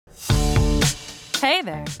Hey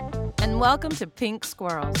there, and welcome to Pink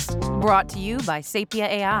Squirrels, brought to you by Sapia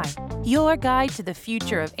AI, your guide to the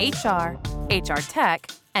future of HR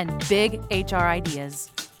tech, and big HR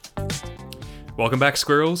ideas. Welcome back,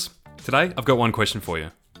 Squirrels. Today, I've got one question for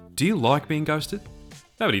you. Do you like being ghosted?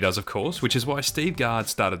 Nobody does, of course, which is why Steve Gard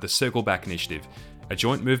started the Circle Back Initiative, a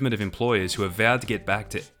joint movement of employers who have vowed to get back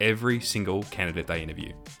to every single candidate they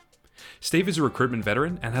interview. Steve is a recruitment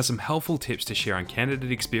veteran and has some helpful tips to share on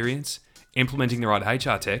candidate experience, implementing the right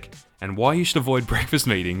HR tech, and why you should avoid breakfast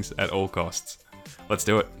meetings at all costs. Let's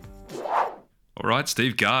do it. All right,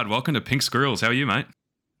 Steve Gard, welcome to Pink Squirrels. How are you, mate?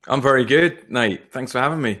 I'm very good, Nate. Thanks for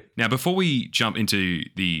having me. Now, before we jump into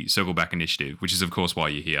the Circle Back Initiative, which is, of course, why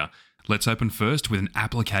you're here, let's open first with an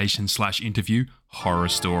application/interview horror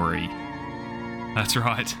story. That's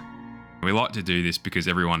right. We like to do this because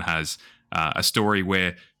everyone has a story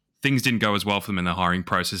where things didn't go as well for them in the hiring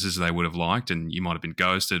process as they would have liked, and you might have been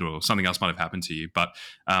ghosted or something else might have happened to you. But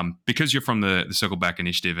because you're from the Circle Back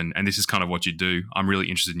Initiative and this is kind of what you do, I'm really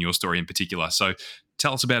interested in your story in particular. So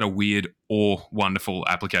tell us about a weird or wonderful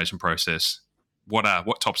application process. What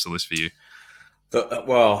tops the list for you?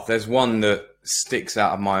 Well, there's one that sticks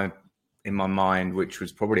out in my mind, which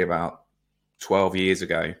was probably about 12 years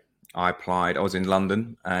ago. I was in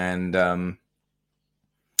London and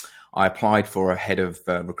I applied for a head of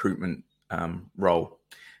recruitment role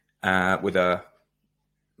with a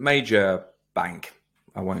major bank.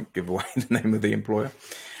 I won't give away the name of the employer.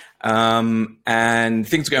 And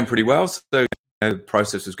things were going pretty well. So the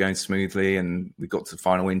process was going smoothly and we got to the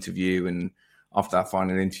final interview. And after that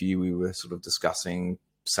final interview, we were sort of discussing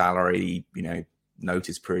salary,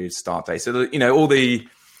 notice period, start date. So, all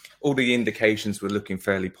the indications were looking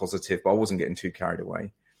fairly positive, but I wasn't getting too carried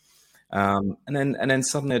away. And then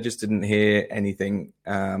suddenly I just didn't hear anything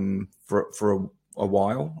for a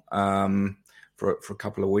while, for a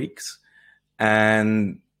couple of weeks,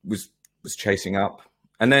 and was chasing up.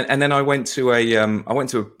 And then I went to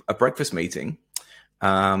a breakfast meeting. It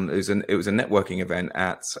was a networking event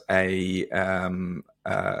at an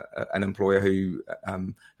employer who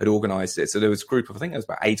had organised it. So there was a group of, I think there was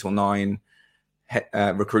about 8 or 9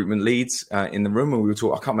 recruitment leads in the room, and we were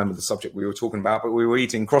talking. I can't remember the subject we were talking about, but we were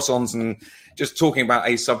eating croissants and just talking about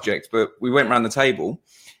a subject. But we went around the table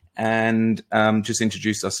and just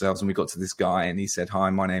introduced ourselves, and we got to this guy, and he said, "Hi,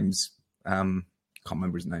 my name's can't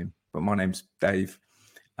remember his name, but my name's Dave.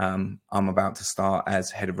 I'm about to start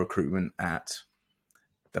as head of recruitment at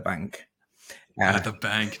the bank." At the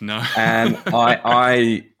bank, no. And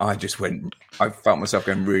I just went. I felt myself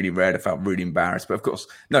going really red. I felt really embarrassed. But of course,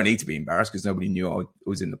 no need to be embarrassed because nobody knew I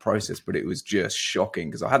was in the process. But it was just shocking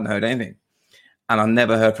because I hadn't heard anything, and I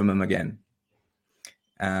never heard from them again.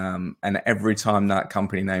 And every time that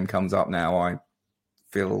company name comes up now, I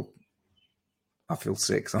feel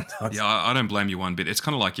sick sometimes. Yeah, I don't blame you one bit. It's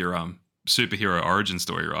kind of like your superhero origin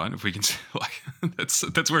story, right? If we can,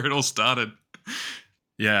 that's where it all started.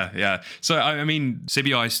 Yeah. So, I mean,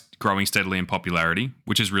 CBI is growing steadily in popularity,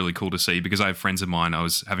 which is really cool to see because I have friends of mine. I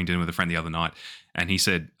was having dinner with a friend the other night and he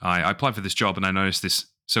said, I applied for this job and I noticed this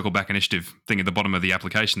Circle Back Initiative thing at the bottom of the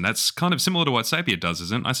application. That's kind of similar to what Sapia does,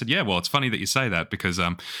 isn't it? I said, yeah, well, it's funny that you say that because,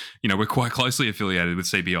 we're quite closely affiliated with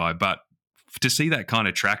CBI, but to see that kind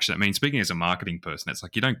of traction, I mean, speaking as a marketing person, it's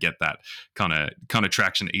like you don't get that kind of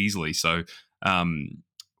traction easily. So,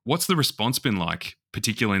 what's the response been like,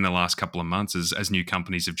 particularly in the last couple of months, as new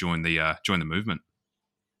companies have joined the movement?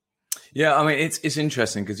 Yeah, I mean it's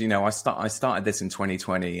interesting because I started this in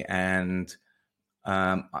 2020, and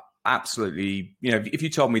absolutely, if you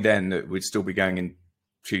told me then that we'd still be going in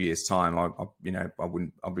 2 years' time, I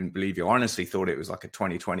wouldn't believe you. I honestly thought it was like a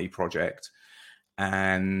 2020 project,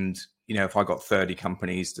 and if I got 30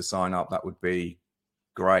 companies to sign up, that would be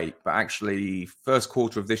great. But actually, first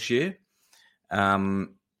quarter of this year.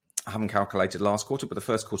 I haven't calculated last quarter, but the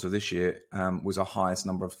first quarter of this year was our highest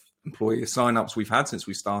number of employee sign-ups we've had since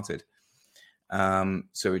we started.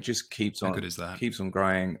 So it just keeps on. How good is that? Keeps on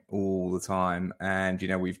growing all the time, and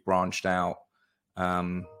we've branched out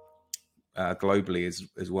globally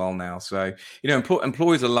as well now. So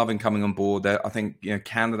employees are loving coming on board. I think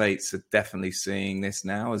candidates are definitely seeing this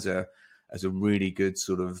now as a really good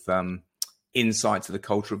sort of insight to the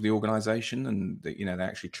culture of the organization, and that, they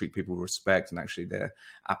actually treat people with respect, and actually their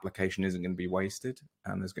application isn't going to be wasted,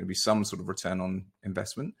 and there's going to be some sort of return on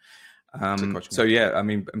investment. So yeah, I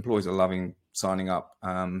mean, employees are loving signing up.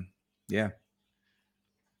 Yeah.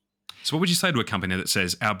 So what would you say to a company that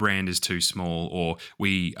says our brand is too small, or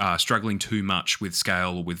we are struggling too much with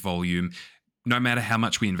scale or with volume? No matter how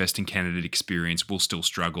much we invest in candidate experience, we'll still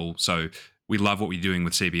struggle. So we love what we're doing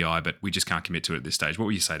with CBI, but we just can't commit to it at this stage. What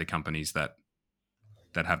would you say to companies that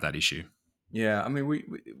have that issue? Yeah, I mean,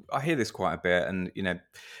 I hear this quite a bit, and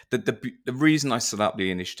the reason I set up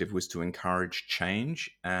the initiative was to encourage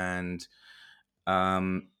change and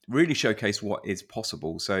really showcase what is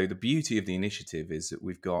possible. So the beauty of the initiative is that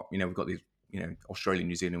we've got these, Australia,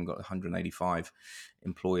 New Zealand, we've got 185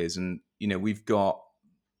 employers, and we've got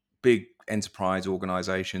big enterprise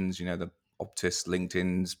organizations, the Optus,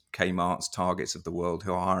 LinkedIn's, Kmart's, Targets of the world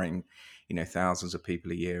who are hiring, thousands of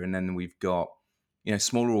people a year. And then we've got,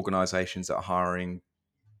 smaller organizations that are hiring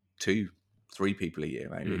 2, 3 people a year,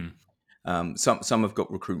 maybe. Mm. Some have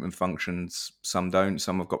got recruitment functions, some don't.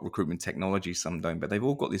 Some have got recruitment technology, some don't. But they've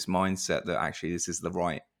all got this mindset that actually this is the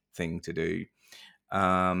right thing to do.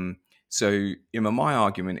 So, my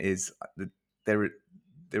argument is that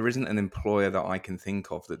there isn't an employer that I can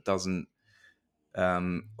think of that doesn't.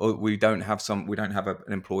 Or we don't have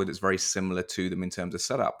an employer that's very similar to them in terms of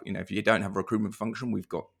setup. If you don't have a recruitment function, we've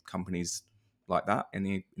got companies like that in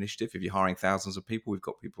the initiative. If you're hiring thousands of people, we've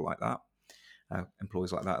got people like that,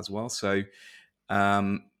 employees like that as well. So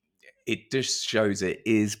it just shows it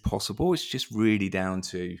is possible. It's just really down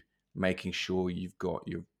to making sure you've got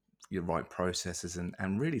your right processes,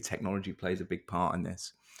 and really technology plays a big part in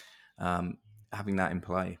this. Having that in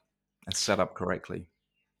play and set up correctly.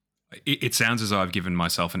 It sounds as though I've given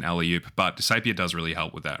myself an alley-oop, but Sapia does really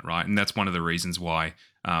help with that, right? And that's one of the reasons why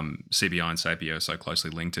CBI and Sapia are so closely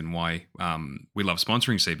linked, and why we love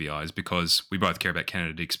sponsoring CBI is because we both care about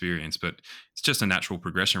candidate experience, but it's just a natural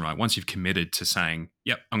progression, right? Once you've committed to saying,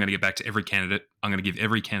 yep, I'm going to get back to every candidate, I'm going to give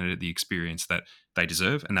every candidate the experience that they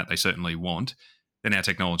deserve and that they certainly want, then our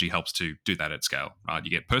technology helps to do that at scale, right?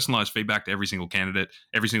 You get personalized feedback to every single candidate.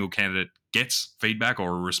 Every single candidate gets feedback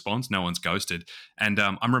or a response. No one's ghosted. And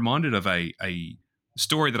I'm reminded of a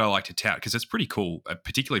story that I like to tout because it's pretty cool,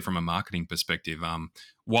 particularly from a marketing perspective.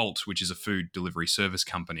 Wolt, which is a food delivery service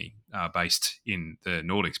company based in the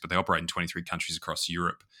Nordics, but they operate in 23 countries across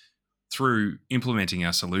Europe. Through implementing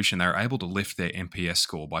our solution, they were able to lift their NPS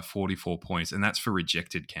score by 44 points, and that's for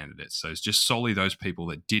rejected candidates. So it's just solely those people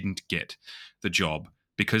that didn't get the job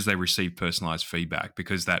because they received personalized feedback,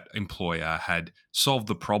 because that employer had solved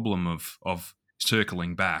the problem of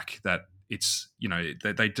circling back, that it's,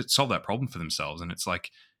 they solved that problem for themselves. And it's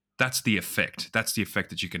like, that's the effect. That's the effect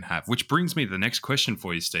that you can have, which brings me to the next question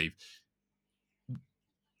for you, Steve.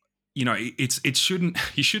 It shouldn't,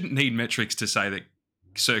 you shouldn't need metrics to say that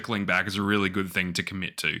circling back is a really good thing to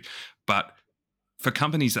commit to. But for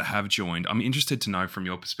companies that have joined, I'm interested to know from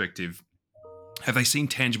your perspective, have they seen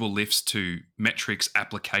tangible lifts to metrics,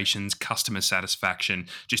 applications, customer satisfaction,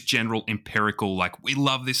 just general empirical, like, we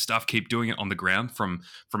love this stuff, keep doing it on the ground from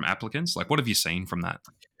applicants? Like, what have you seen from that?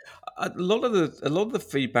 A lot of the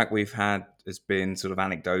feedback we've had has been sort of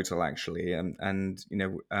anecdotal, actually, and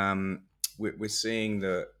we're seeing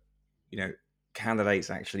that candidates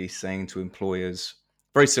actually saying to employers,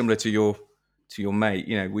 very similar to your mate,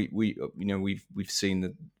 we've seen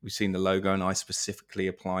the logo, and I specifically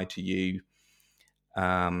applied to you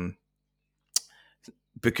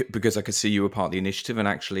because I could see you were part of the initiative, and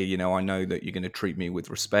actually, I know that you're going to treat me with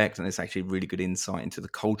respect, and it's actually really good insight into the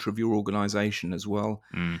culture of your organization as well.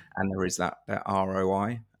 And there is that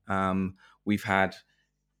ROI. We've had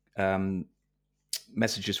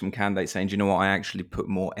messages from candidates saying, do you know what, I actually put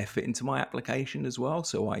more effort into my application as well.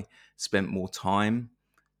 So I spent more time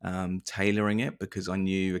tailoring it because I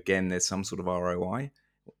knew, again, there's some sort of ROI.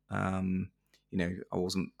 I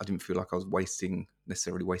didn't feel like I was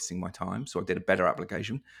necessarily wasting my time. So I did a better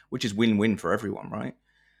application, which is win-win for everyone, right?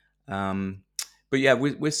 But yeah,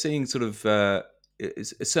 we're seeing sort of,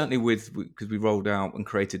 it's certainly because we rolled out and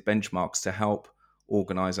created benchmarks to help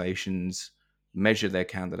organizations measure their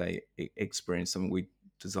candidate experience, something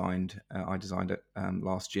I designed it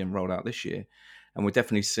last year and rolled out this year. And we're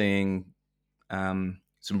definitely seeing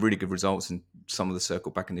some really good results in some of the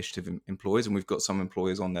Circle Back initiative employers. And we've got some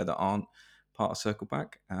employers on there that aren't part of Circle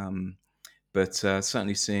Back. But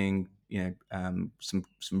certainly seeing,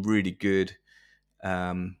 some really good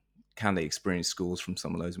candidate experience scores from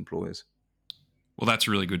some of those employers. Well, that's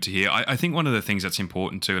really good to hear. I think one of the things that's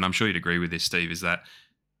important too, and I'm sure you'd agree with this, Steve, is that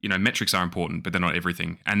metrics are important, but they're not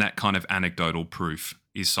everything. And that kind of anecdotal proof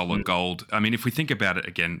is solid gold. I mean, if we think about it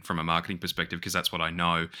again from a marketing perspective, because that's what I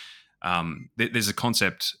know, there's a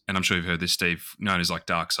concept, and I'm sure you've heard this, Steve, known as like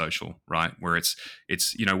dark social, right? Where it's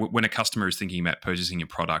when a customer is thinking about purchasing your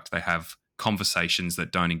product, they have conversations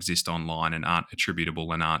that don't exist online and aren't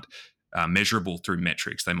attributable and aren't measurable through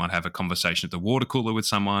metrics. They might have a conversation at the water cooler with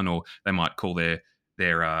someone, or they might call their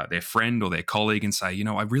friend or their colleague and say,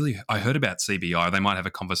 I heard about CBI. They might have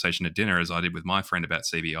a conversation at dinner, as I did with my friend, about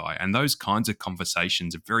CBI. And those kinds of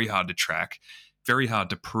conversations are very hard to track. very hard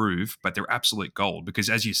to prove, but they're absolute gold because,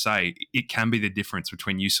 as you say, it can be the difference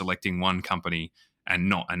between you selecting one company and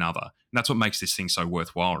not another. And that's what makes this thing so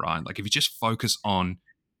worthwhile, right? Like if you just focus on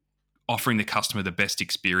offering the customer the best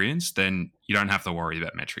experience, then you don't have to worry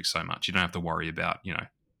about metrics so much. You don't have to worry about,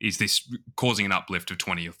 is this causing an uplift of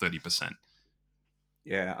 20 or 30%?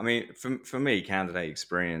 Yeah, I mean, for me, candidate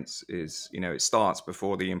experience is, it starts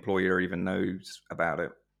before the employer even knows about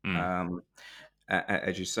it, Mm.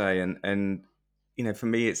 as you say, and for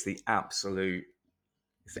me, it's the absolute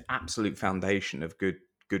foundation of good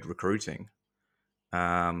recruiting,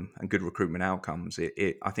 and good recruitment outcomes.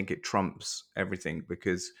 I think it trumps everything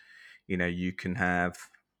because, you can have,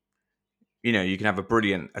 a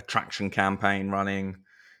brilliant attraction campaign running.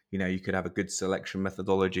 You could have a good selection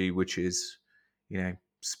methodology, which is,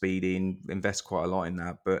 speedy and invest quite a lot in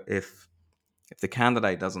that. But if the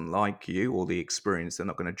candidate doesn't like you or the experience, they're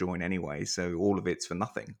not going to join anyway. So all of it's for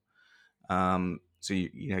nothing. So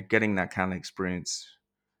getting that candidate experience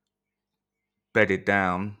bedded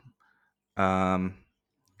down, um,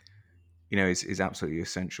 is absolutely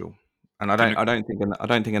essential. And Can I don't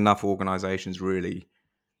think enough organisations really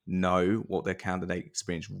know what their candidate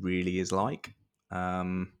experience really is like.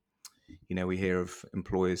 Um, we hear of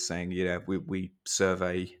employers saying, "Yeah, we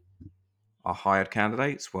survey our hired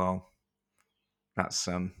candidates." Well, that's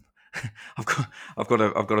I've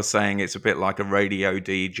got a saying. It's a bit like a radio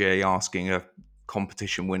DJ asking a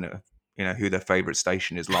competition winner, who their favorite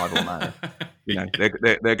station is, live or no. Yeah.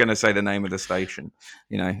 They're going to say the name of the station.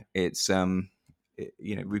 It's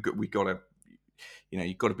we got to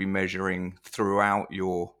you've got to be measuring throughout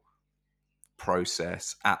your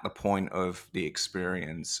process at the point of the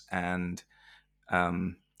experience um,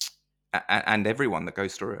 and everyone that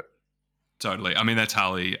goes through it. Totally. I mean, that's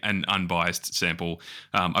Harley, an unbiased sample.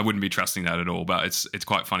 I wouldn't be trusting that at all, but it's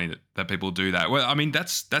quite funny that people do that. Well, I mean,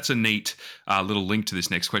 that's a neat little link to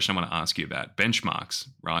this next question I want to ask you about benchmarks,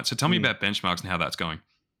 right? So tell me about benchmarks and how that's going.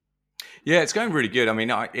 Yeah, it's going really good. I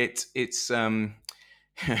mean, it's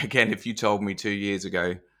again, if you told me 2 years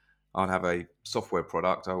ago I'd have a software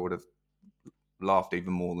product, I would have laughed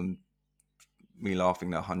even more than me laughing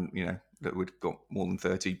that we'd got more than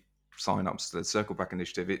 30 sign-ups to the Circle Back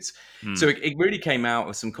initiative. So it really came out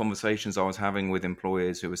of some conversations I was having with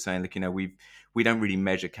employers who were saying, like, we don't really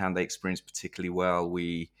measure candidate experience particularly well.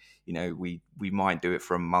 We might do it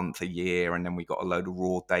for a month, a year, and then we got a load of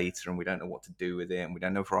raw data and we don't know what to do with it, and we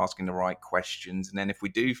don't know if we're asking the right questions. And then if we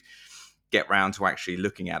do get round to actually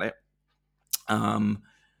looking at it,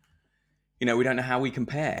 we don't know how we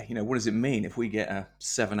compare. What does it mean if we get a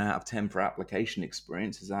 7 out of 10 for application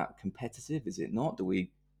experience? Is that competitive? Is it not? Do we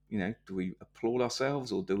applaud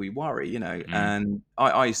ourselves or do we worry? And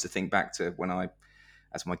I used to think back to when I,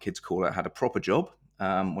 as my kids call it, had a proper job,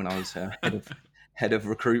 when I was head of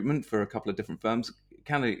recruitment for a couple of different firms.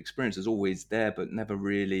 Candidate experience is always there, but never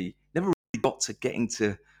really got to getting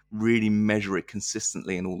to really measure it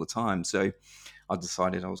consistently and all the time. So I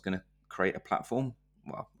decided I was going to create a platform.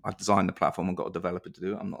 Well, I designed the platform and got a developer to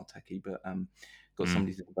do it. I'm not a techie, but got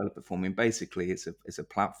somebody to develop it for me. And basically, it's a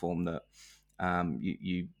platform that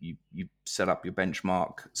you set up your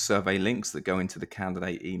benchmark survey links that go into the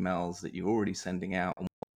candidate emails that you're already sending out. And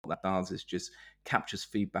what that does is just captures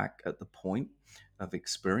feedback at the point of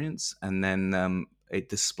experience, and then it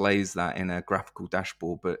displays that in a graphical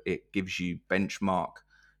dashboard. But it gives you benchmark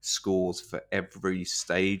scores for every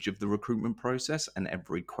stage of the recruitment process and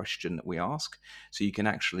every question that we ask. So you can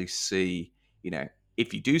actually see,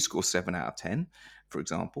 if you do score 7 out of 10, for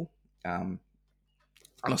example, and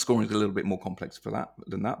our scoring is a little bit more complex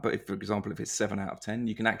than that. But if, for example, if it's 7 out of 10,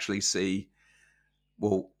 you can actually see,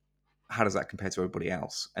 well, how does that compare to everybody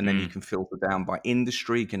else? And then you can filter down by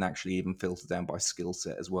industry. You can actually even filter down by skill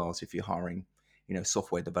set as well. So if you're hiring,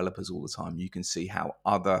 software developers all the time, you can see how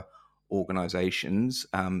other organizations,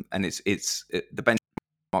 and the benchmark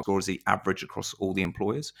score is the average across all the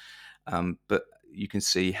employers, but you can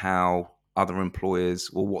see how other employers,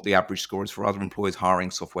 or what the average score is for other employers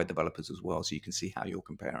hiring software developers as well. So you can see how you're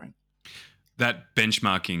comparing. That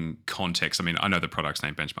benchmarking context, I mean, I know the product's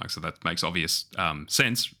name benchmark, so that makes obvious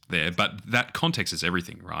sense there, but that context is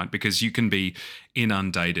everything, right? Because you can be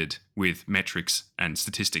inundated with metrics and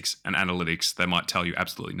statistics and analytics. They might tell you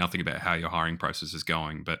absolutely nothing about how your hiring process is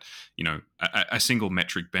going, but, a single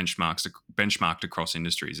metric benchmarked across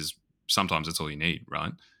industries is sometimes that's all you need,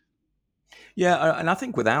 right? Yeah, and I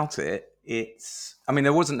think without it,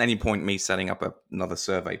 there wasn't any point me setting up another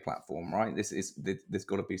survey platform, right? There's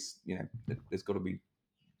got to be, there's got to be,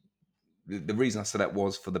 the reason I set up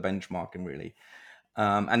was for the benchmarking, really.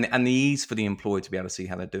 and the ease for the employee to be able to see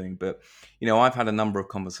how they're doing. But I've had a number of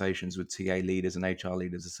conversations with TA leaders and HR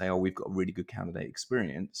leaders that say, "Oh, we've got a really good candidate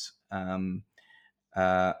experience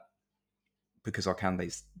uh, because our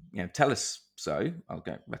candidates, tell us so." I'll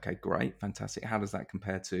go, "Okay, great, fantastic. How does that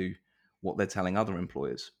compare to what they're telling other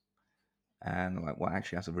employers?" And they're like, "Well,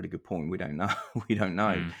 actually, that's a really good point. We don't know. We don't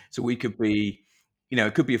know. Mm. So we could be,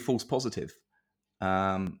 it could be a false positive,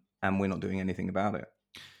 and we're not doing anything about it."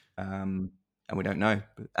 And we don't know.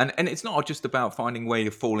 And it's not just about finding where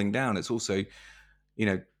you're falling down. It's also, you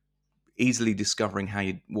know, easily discovering how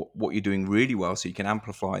what you're doing really well, so you can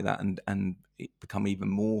amplify that and become even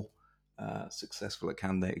more successful at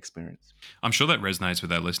candidate experience. I'm sure that resonates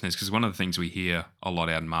with our listeners, because one of the things we hear a lot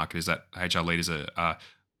out in market is that HR leaders are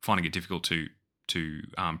finding it difficult to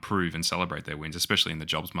prove and celebrate their wins, especially in the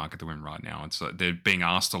jobs market that we're in right now. It's they're being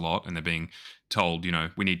asked a lot, and they're being told,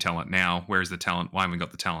 we need talent now. Where is the talent? Why haven't we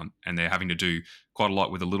got the talent? And they're having to do quite a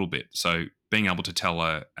lot with a little bit. So being able to tell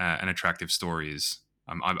an attractive story is,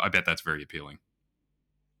 I bet that's very appealing.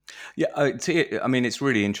 Yeah, I mean, it's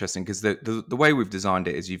really interesting because the way we've designed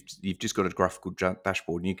it is you've just got a graphical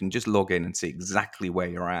dashboard, and you can just log in and see exactly where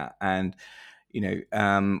you're at. And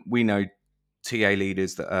we know TA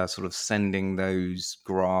leaders that are sort of sending those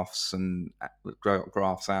graphs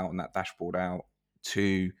out and that dashboard out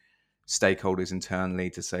to stakeholders internally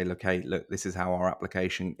to say, "Look, hey, look, this is how our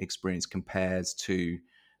application experience compares to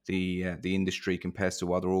the industry, compares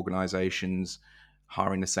to other organizations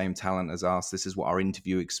hiring the same talent as us. This is what our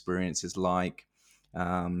interview experience is like."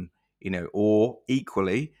 Or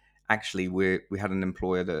equally, actually, we had an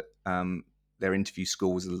employer that their interview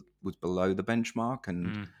score was below the benchmark, and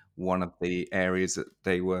Mm. one of the areas that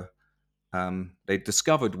they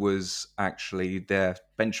discovered was actually their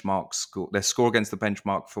benchmark score, their score against the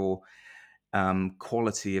benchmark for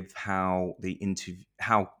quality of how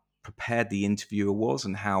prepared the interviewer was,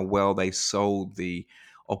 and how well they sold the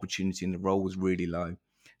opportunity in the role was really low.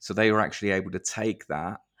 So they were actually able to take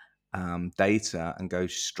that data and go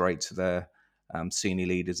straight to their senior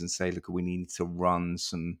leaders and say, "Look, we need to run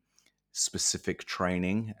some specific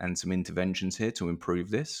training and some interventions here to improve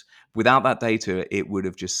this." Without that data, it would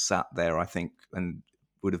have just sat there, I think, and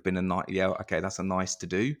would have been okay, that's a nice to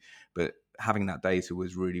do. But having that data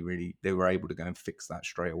was really, really, they were able to go and fix that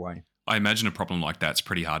straight away. I imagine a problem like that's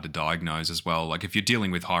pretty hard to diagnose as well. Like if you're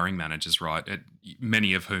dealing with hiring managers, right,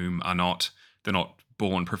 many of whom they're not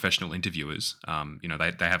born professional interviewers.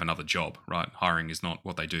 They have another job, right? Hiring is not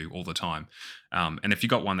what they do all the time. And if you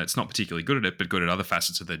got one that's not particularly good at it, but good at other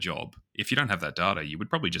facets of their job, if you don't have that data, you would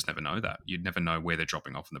probably just never know that. You'd never know where they're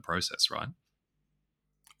dropping off in the process, right?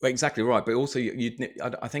 Well, exactly right. But also,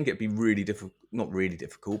 I think it'd be really difficult, not really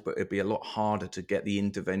difficult, but it'd be a lot harder to get the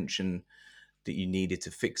intervention that you needed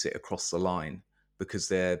to fix it across the line, because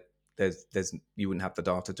there's you wouldn't have the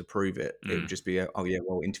data to prove it. It would Mm. just be oh yeah,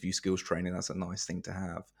 well, interview skills training, that's a nice thing to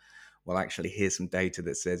have. Well, actually, here's some data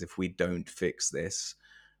that says if we don't fix this,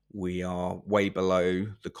 we are way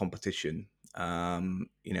below the competition. And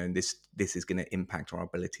this is going to impact our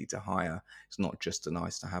ability to hire. It's not just a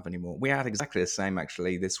nice to have anymore. We had exactly the same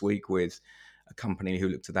actually this week with a company who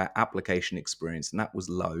looked at that application experience, and that was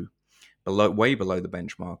way below the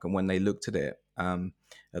benchmark. And when they looked at it,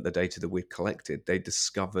 at the data that we'd collected, they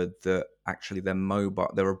discovered that actually their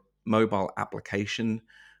mobile application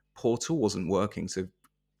portal wasn't working. So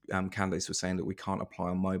candidates were saying that we can't apply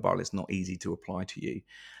on mobile. It's not easy to apply to you.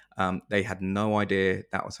 They had no idea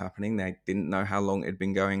that was happening. They didn't know how long it had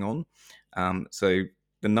been going on. So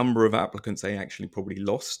the number of applicants they actually probably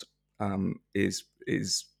lost is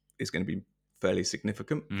going to be fairly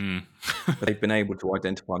significant. Mm. But they've been able to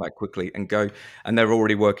identify that quickly and they're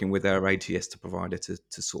already working with their ATS provider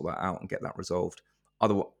to sort that out and get that resolved.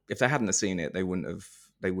 Otherwise, if they hadn't have seen it, they wouldn't have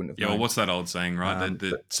Yeah, known. well, what's that old saying, right?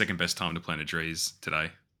 The But second best time to plant a tree is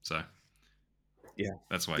today. So yeah,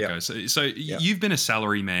 that's the way it yeah, goes. So yeah. you've been a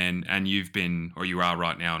salary man, and you've been, or you are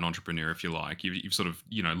right now, an entrepreneur, if you like. You've sort of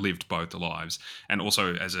lived both lives, and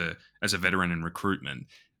also as a veteran in recruitment.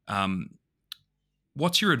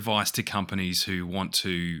 What's your advice to companies who want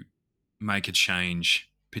to make a change,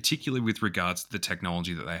 particularly with regards to the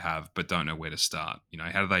technology that they have, but don't know where to start?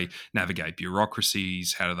 How do they navigate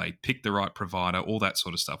bureaucracies? How do they pick the right provider? All that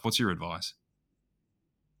sort of stuff. What's your advice?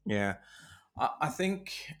 Yeah, I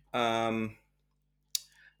think there's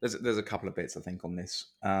a couple of bits I think on this.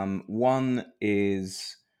 One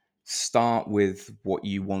is start with what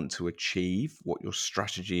you want to achieve, what your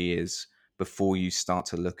strategy is, before you start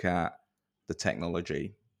to look at the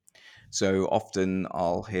technology. So often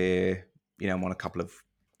I'll hear, I'm on a couple of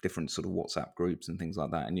different sort of WhatsApp groups and things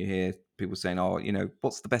like that, and you hear people saying, "Oh,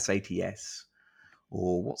 what's the best ATS?"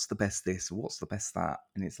 or what's the best this, or what's the best that.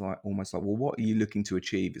 And it's like almost like, well, what are you looking to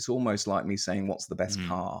achieve? It's almost like me saying, what's the best Mm.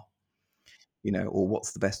 car, or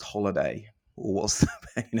what's the best holiday, or what's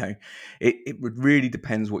the, it really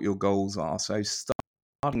depends what your goals are. So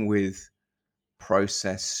starting with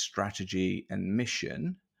process, strategy, and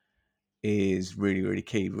mission is really, really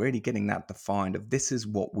key. Really getting that defined of this is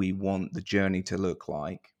what we want the journey to look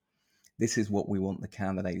like. This is what we want the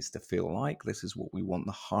candidates to feel like. This is what we want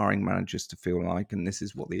the hiring managers to feel like. And this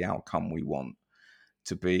is what the outcome we want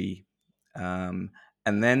to be. And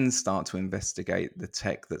then start to investigate the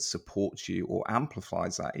tech that supports you or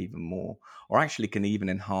amplifies that even more, or actually can even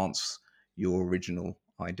enhance your original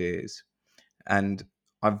ideas. And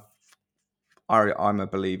I'm a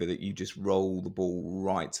believer that you just roll the ball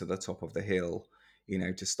right to the top of the hill,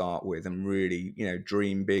 to start with, and really,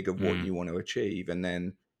 dream big of what Mm. you want to achieve, and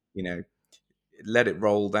then, let it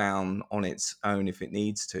roll down on its own if it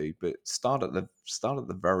needs to. But start at the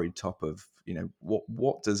very top of,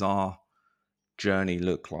 what does our journey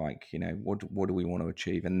look like? What do we want to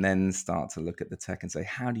achieve, and then start to look at the tech and say,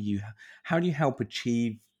 how do you help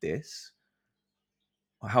achieve this,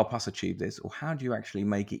 or help us achieve this, or how do you actually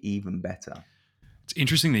make it even better? It's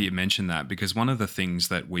interesting that you mentioned that, because one of the things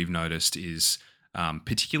that we've noticed is,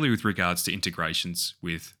 particularly with regards to integrations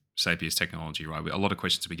with Sapia's technology, right? A lot of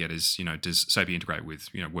questions we get is, does Sapia integrate with,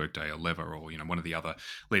 Workday or Lever or, one of the other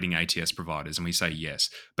leading ATS providers? And we say yes.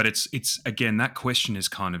 But it's again, that question is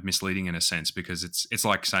kind of misleading in a sense, because it's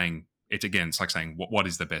like saying, it's like saying what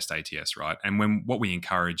is the best ATS, right? And what we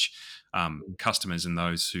encourage customers and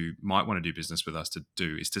those who might want to do business with us to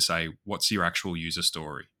do is to say, what's your actual user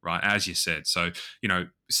story, right? As you said. So,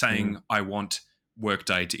 saying Mm, I want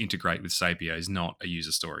Workday to integrate with Sapia is not a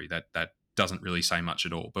user story. That doesn't really say much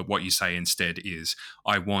at all. But what you say instead is,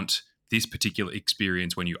 I want this particular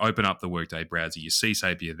experience when you open up the Workday browser, you see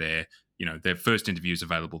Sapia there, their first interview is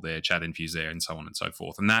available there, chat interviews there, and so on and so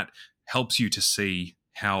forth. And that helps you to see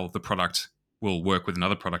how the product will work with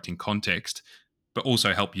another product in context, but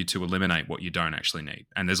also help you to eliminate what you don't actually need.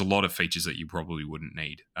 And there's a lot of features that you probably wouldn't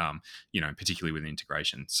need, particularly with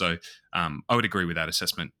integration. So I would agree with that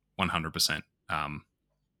assessment 100%.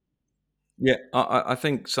 yeah, I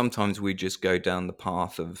think sometimes we just go down the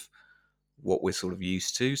path of what we're sort of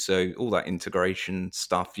used to. So all that integration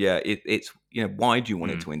stuff, yeah, it's why do you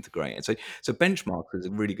want it Mm. to integrate? And so benchmark is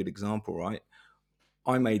a really good example, right?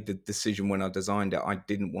 I made the decision when I designed it, I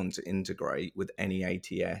didn't want to integrate with any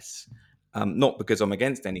ATS. Not because I'm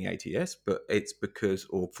against any ATS, but it's because,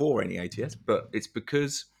 or for any ATS, but it's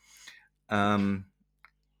because um,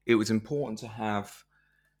 it was important to have,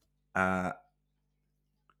 uh,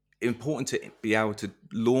 important to be able to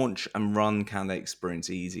launch and run candidate experience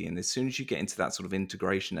easy. And as soon as you get into that sort of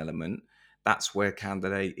integration element, that's where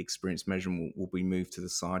candidate experience measurement will be moved to the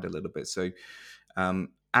side a little bit. So,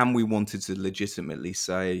 and we wanted to legitimately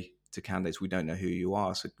say to candidates, we don't know who you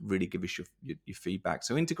are, so really give us your feedback.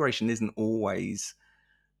 So integration isn't always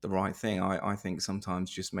the right thing. I think sometimes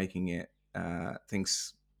just making it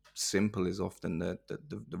things simple is often the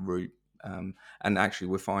route. And actually,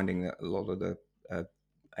 we're finding that a lot of the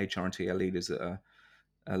HR and TL leaders that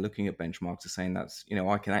are looking at benchmarks are saying that's,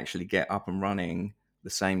 I can actually get up and running the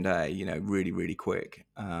same day, really, really quick.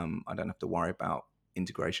 I don't have to worry about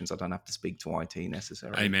integrations. I don't have to speak to IT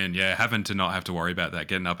necessarily. Amen. Yeah, having to not have to worry about that,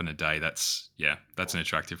 getting up in a day, that's an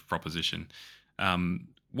attractive proposition.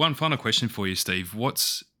 One final question for you, Steve.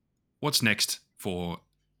 What's next for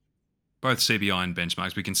both CBI and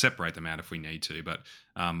benchmarks? We can separate them out if we need to, but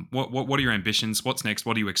what are your ambitions? What's next?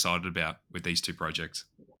 What are you excited about with these two projects?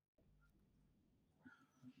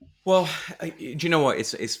 Well, do you know what?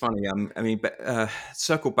 It's funny. I mean, but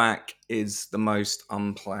Circle Back is the most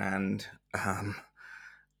unplanned.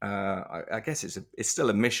 I guess it's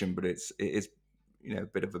still a mission, but it is a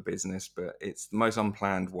bit of a business. But it's the most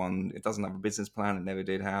unplanned one. It doesn't have a business plan. It never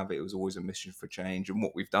did have. It was always a mission for change. And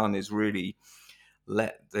what we've done is really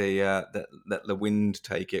let let the wind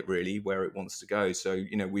take it really where it wants to go. So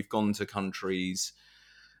we've gone to countries.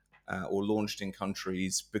 Or launched in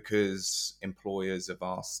countries because employers have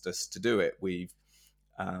asked us to do it. We've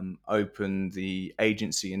opened the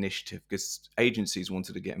agency initiative because agencies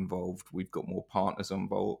wanted to get involved. We've got more partners on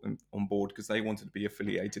board because they wanted to be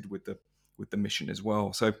affiliated with the mission as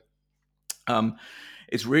well. So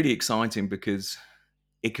it's really exciting because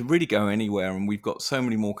it can really go anywhere, and we've got so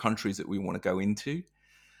many more countries that we want to go into.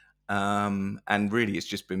 And really, it's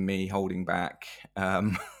just been me holding back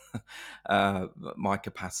my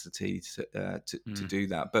capacity to Mm. do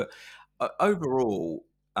that. But overall,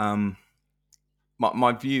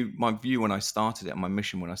 my view when I started it, and my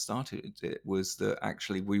mission when I started it was that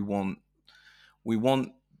actually we want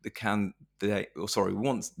we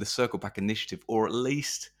want the Circle Back initiative, or at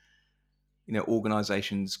least,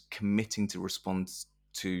 organizations committing to respond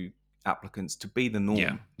to applicants to be the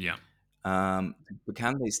norm. Yeah. For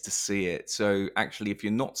candidates to see it. So actually, if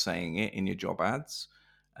you're not saying it in your job ads,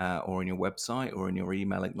 or in your website, or in your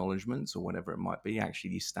email acknowledgements, or whatever it might be,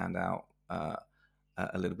 actually you stand out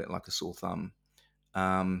a little bit like a sore thumb.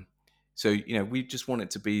 So we just want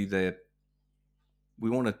it to be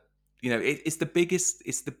it's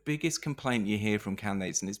the biggest complaint you hear from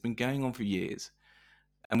candidates, and it's been going on for years,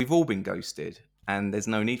 and we've all been ghosted, and there's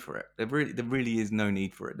no need for it. There really is no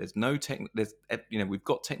need for it. There's no we've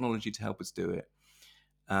got technology to help us do it.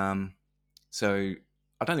 So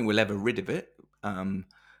I don't think we'll ever rid of it,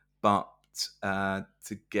 but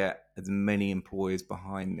to get as many employers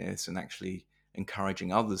behind this and actually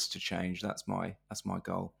encouraging others to change, that's my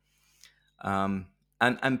goal. And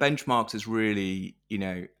benchmarks is really,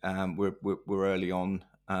 we're early on,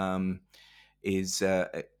 is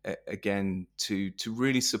again to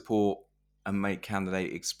really support and make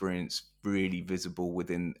candidate experience really visible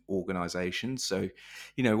within organizations. So,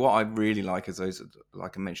 what I really like is those,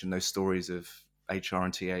 like I mentioned, those stories of HR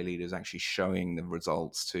and TA leaders actually showing the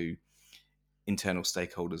results to internal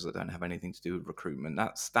stakeholders that don't have anything to do with recruitment.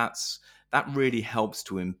 That really helps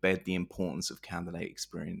to embed the importance of candidate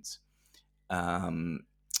experience. And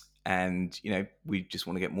we just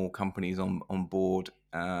want to get more companies on board,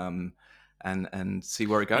 and see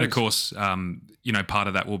where it goes. And of course, part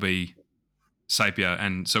of that will be Sapia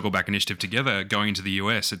and Circle Back Initiative together going into the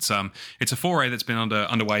US. It's a foray that's been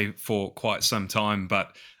underway for quite some time,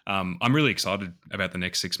 but I'm really excited about the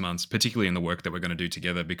next 6 months, particularly in the work that we're going to do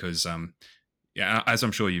together, because as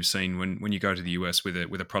I'm sure you've seen, when you go to the US with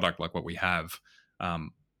a product like what we have, a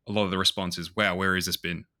lot of the response is, "Wow, where has this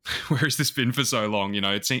been? Where has this been for so long?"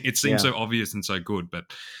 It seems so obvious and so good, but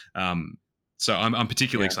so I'm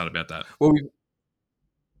particularly excited about that. Well,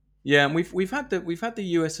 and we've had the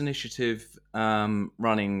US initiative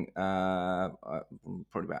running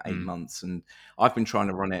probably about 8 months, and I've been trying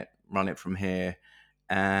to run it from here,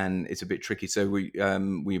 and it's a bit tricky. So we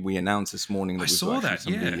announced this morning that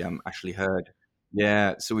somebody actually heard.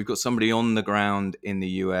 Yeah, so we've got somebody on the ground in the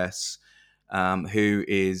US who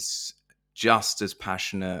is just as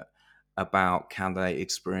passionate about candidate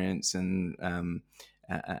experience and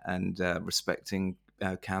respecting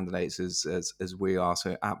candidates as we are.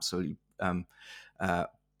 So absolutely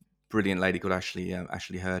brilliant lady called Ashley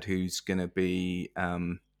Hurd, who's going to be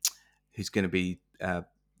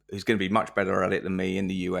much better at it than me in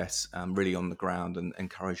the US, really on the ground and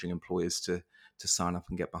encouraging employers to sign up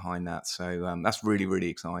and get behind that. So that's really, really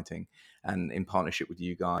exciting. And in partnership with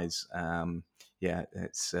you guys,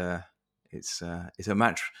 it's a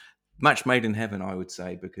match made in heaven, I would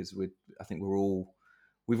say, because I think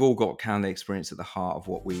we've all got candidate experience at the heart of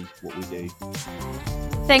what we do.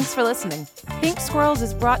 Thanks for listening. Pink Squirrels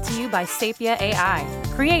is brought to you by Sapia AI,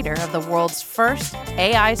 creator of the world's first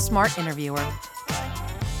AI smart interviewer.